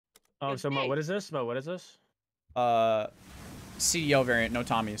Oh, so Mo, what is this? Mo, what is this? CDL variant, no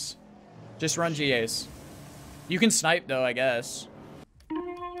Tommies. Just run GAs. You can snipe though, I guess.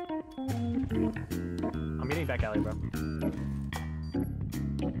 I'm getting back alley, bro.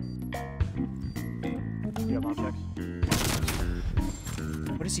 You got bomb checks?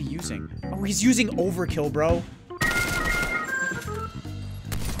 What is he using? Oh, he's using overkill, bro.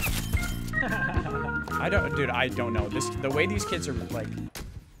 I don't know. The way these kids are like,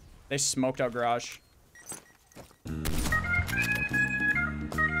 they smoked out garage. What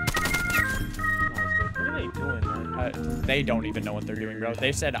are they doing, man? They don't even know what they're doing, bro.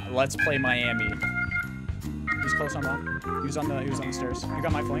 They said, "Let's play Miami." He's close on bomb. He was on the stairs. You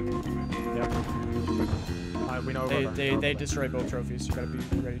got my flank. Yep. We know they destroyed both trophies. You gotta be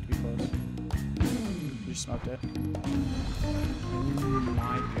ready to be close. You smoked it. Oh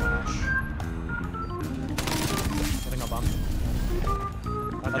my gosh. Nothing on bomb.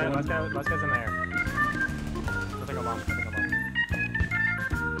 Last guy's in the air. Nothing on bomb. Nothing on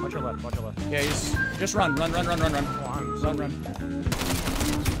bomb. Watch your left. Watch your left. Yeah, he's just run. Oh,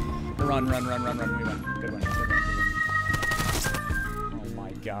 Run. run. We win. Good one. Oh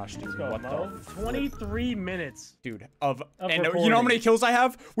my gosh, dude. What the? 23 minutes. Dude, and recording. you know how many kills I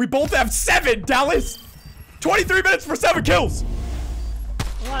have? We both have 7, Dallas! 23 minutes for 7 kills!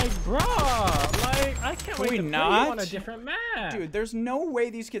 Like, bruh, like, I can't wait to play you on a different map. Dude, there's no way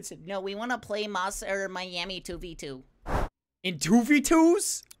these kids said, No, we want to play Moss or Miami 2v2. in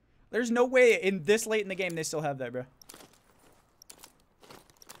 2v2s? There's no way in this late in the game they still have that, bro.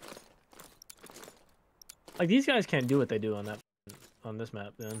 Like, these guys can't do what they do on this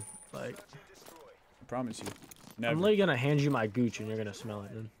map, man. Like, I promise you. Never. I'm literally gonna hand you my gooch and you're gonna smell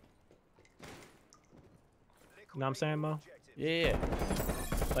it, man. You know what I'm saying, Mo? Yeah.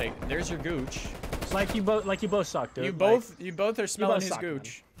 Like, there's your gooch. It's like you both suck, dude. You both are smelling his suck,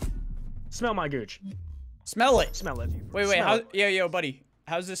 gooch. Man. Smell my gooch. Smell it. Smell it. Wait, Smell it. yo, buddy.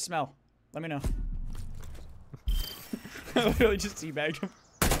 How's this smell? Let me know. I literally just teabagged him.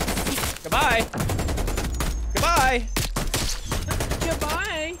 Goodbye. Goodbye.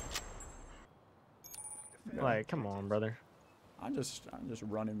 Goodbye. Like, come on, brother. I'm just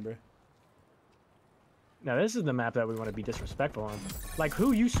running, bro. Now this is the map that we want to be disrespectful on. Like,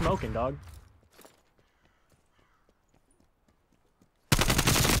 who you smoking, dog?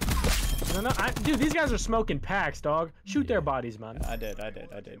 No, dude, these guys are smoking packs, dog. Shoot their bodies, man. I did,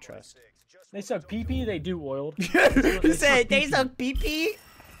 trust. They suck PP, they do oiled. He said they suck PP.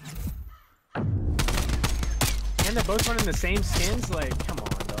 And they're both running the same skins? Like, come on,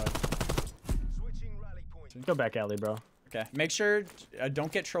 dog. Go back alley, bro. Okay, make sure,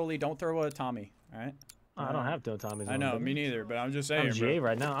 don't get trolly, don't throw a Tommy, alright? I don't have no Tommies. I know, me neither, but I'm just saying, I'm GA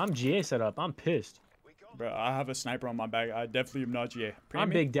right now. I'm GA set up. I'm pissed. Bro, I have a sniper on my back. I definitely am not GA. I'm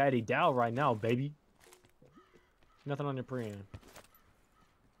Big Daddy Dow right now, baby. Nothing on your pre-am.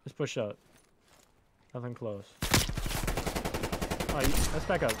 Just push up. Nothing close. Alright, let's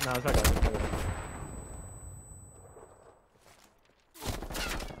back up. No, let's back up.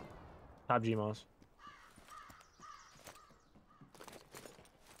 Top Gmos.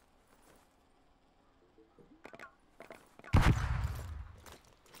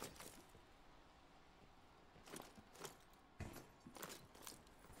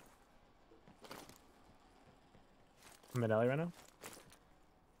 Mid alley right now.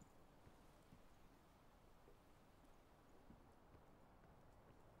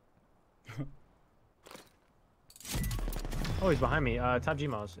 Oh, he's behind me. Top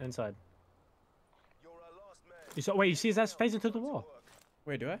Gmos inside. You saw? Wait, you see his ass facing to the wall?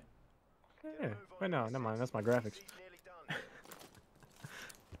 Wait, do I? Yeah. Wait, no, never mind. That's my graphics.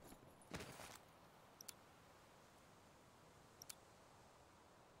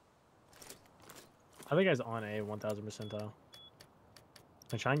 I think guy's on a 1000 percentile.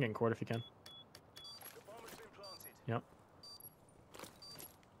 And try and get in court if you can. Yep.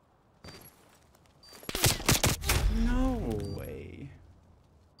 No way.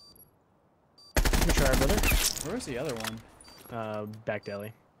 Good try, brother. Where's the other one? Back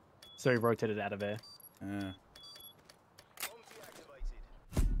deli. So he rotated out of A.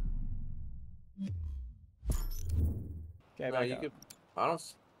 Okay, back up. I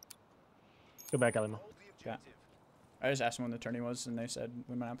don't. Go back, Alimo. Yeah. I just asked them when the tourney was, and they said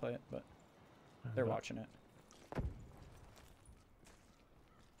we might not play it, but they're watching it.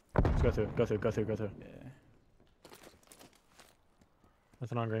 Let's go through. Go through. Go through. Go through. Yeah.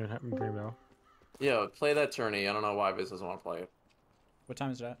 Nothing on green barrel. Yeah, play that tourney. I don't know why Viz doesn't want to play it. What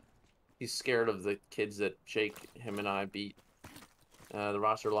time is that? He's scared of the kids that Jake, him, and I beat. The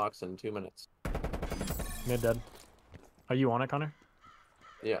roster locks in 2 minutes. Mid dead. Are you on it, Connor?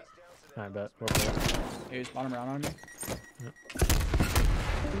 Yeah. I bet. We're good. Hey, he's bottom round on me. Yep.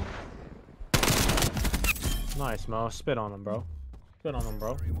 Nice, Mo. Spit on him, bro. Spit on him,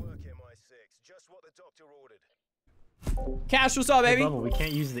 bro. Cash, what's up, baby? Hey, Bubba, we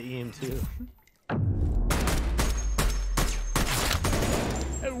can't use the EM2.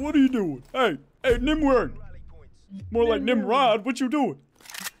 Hey, what are you doing? Hey, Nimward. More like Nimrod. What you doing?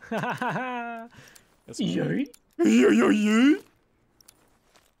 That's cool. Yay. Yeah.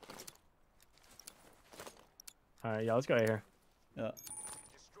 Alright, yeah, let's go here. Yeah.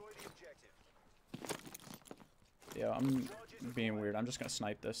 Yeah, I'm being weird. I'm just gonna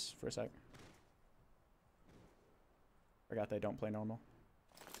snipe this for a sec. Forgot they don't play normal.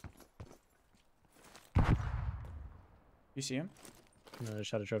 You see him? No, I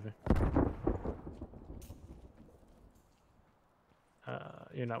just had a trophy.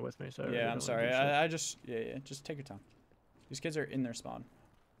 You're not with me, so... Yeah, I'm sorry. I just... Yeah, just take your time. These kids are in their spawn.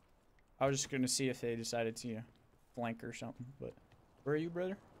 I was just gonna see if they decided to, you know, flank or something, but... Where are you,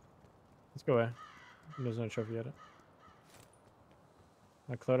 brother? Let's go away. There's no trophy yet.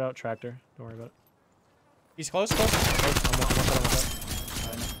 I cleared out tractor. Don't worry about it. He's close. I'm one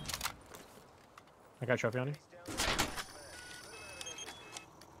I got a trophy on you.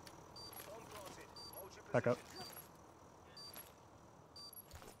 Back up.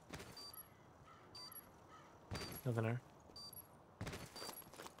 Nothing there.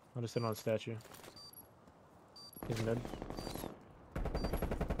 I'll just sit on a statue. He's mid.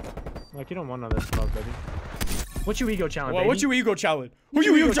 Like, you don't want none of this smoke, baby. What's your ego challenge, baby? What's your ego challenge? What's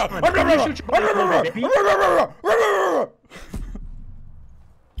your your ego ego challenge?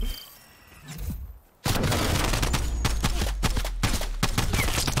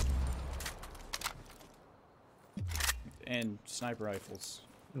 And sniper rifles.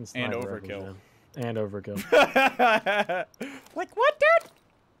 And overkill. And overkill. Like what, dude?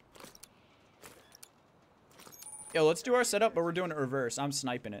 Yo, let's do our setup, but we're doing it reverse. I'm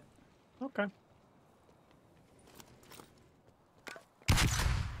sniping it. Okay.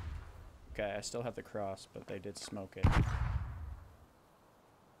 Okay, I still have the cross, but they did smoke it.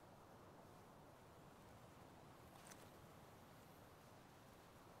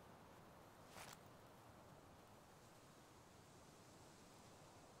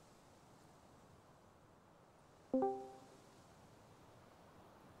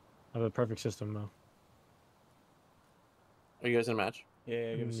 I have a perfect system, though. Are you guys in a match?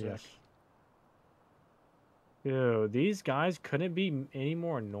 Yeah, give us a sec. Dude, these guys couldn't be any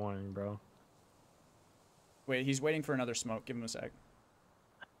more annoying, bro. Wait, he's waiting for another smoke. Give him a sec.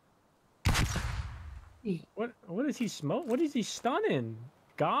 What is he smoke? What is he stunning?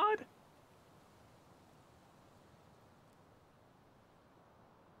 God?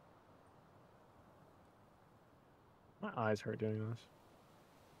 My eyes hurt doing this.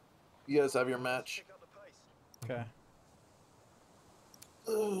 You guys have your match. Okay.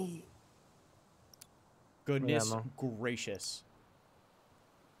 Goodness gracious.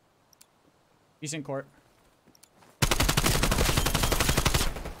 He's in court.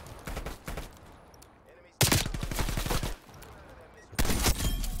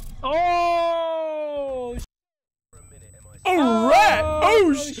 Oh! A rat!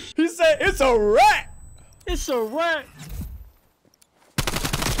 Oh, he said it's a rat! It's a rat!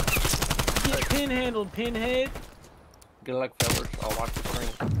 Get pinhandled, pinhead. Good luck, fellas. I'll watch the screen.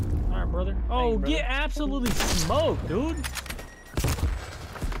 Alright, brother. Oh, get absolutely smoked, dude.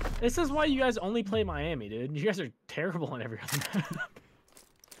 This is why you guys only play Miami, dude. You guys are terrible on every other map.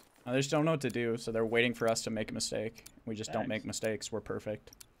 They just don't know what to do, so they're waiting for us to make a mistake. We just don't make mistakes. We're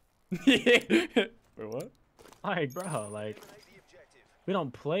perfect. Wait, what? Like, bro, like, we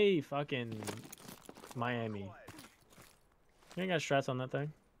don't play fucking Miami. You ain't got strats on that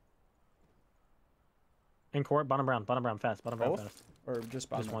thing. In court, bottom brown, fast, bottom brown, fast. Or just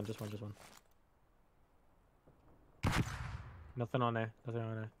bottom? Just one. Nothing on there, nothing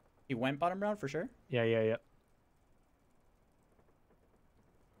on there. He went bottom brown for sure? Yeah.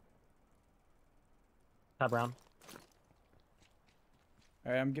 Top brown.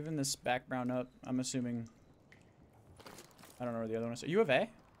 Alright, I'm giving this back brown up. I'm assuming... I don't know where the other one is. You have A?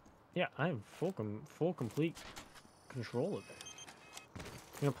 Yeah, I have full complete control of it.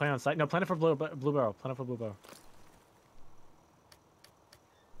 You gonna play on site? No, plan it for blue barrel. Plan it for blue barrel.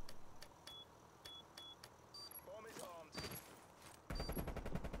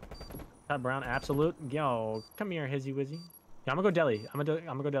 Top brown, absolute. Yo, come here, hizzy wizzy. Yeah, I'm gonna go deli. I'm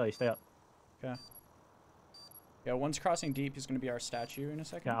gonna go deli. Stay up. Okay. Yeah, one's crossing deep. He's gonna be our statue in a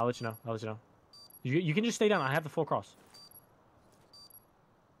second. Yeah, I'll let you know. You can just stay down. I have the full cross.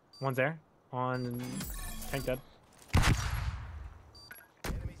 One's there. On tank dead.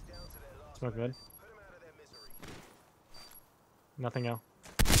 Smoke good. Nothing else.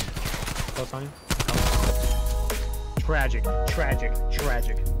 Close on you. Tragic, tragic,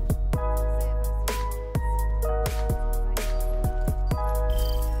 tragic.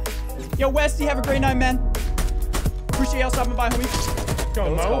 Yo, Westy, have a great night, man. Appreciate y'all stopping by, homie. Let's go,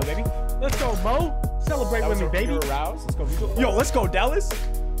 Yo, Mo. let's go, baby. Let's go, Mo. Celebrate with me, baby. Let's go. Yo, let's go, Dallas.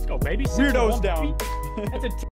 Let's go, baby. Weirdos down. That's a